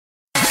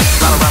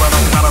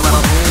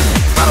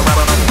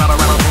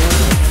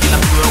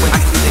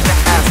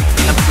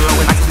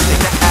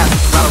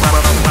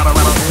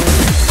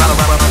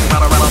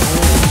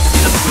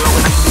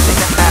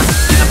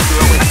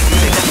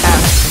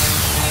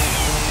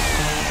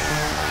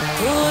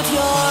Put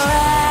your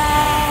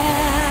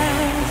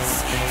hands,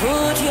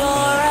 put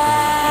your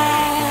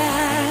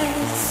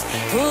hands,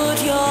 put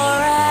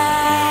your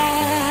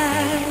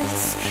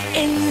hands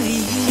in the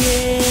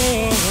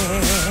air.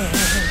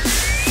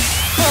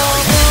 Oh,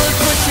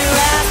 put your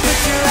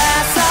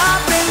ass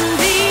up in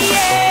the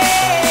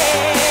air.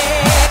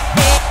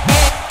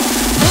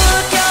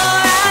 Put your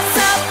ass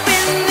up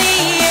in the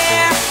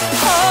air.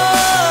 Oh,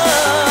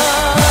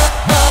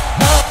 oh,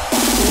 oh,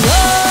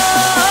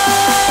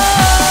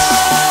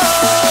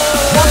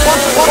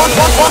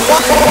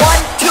 oh.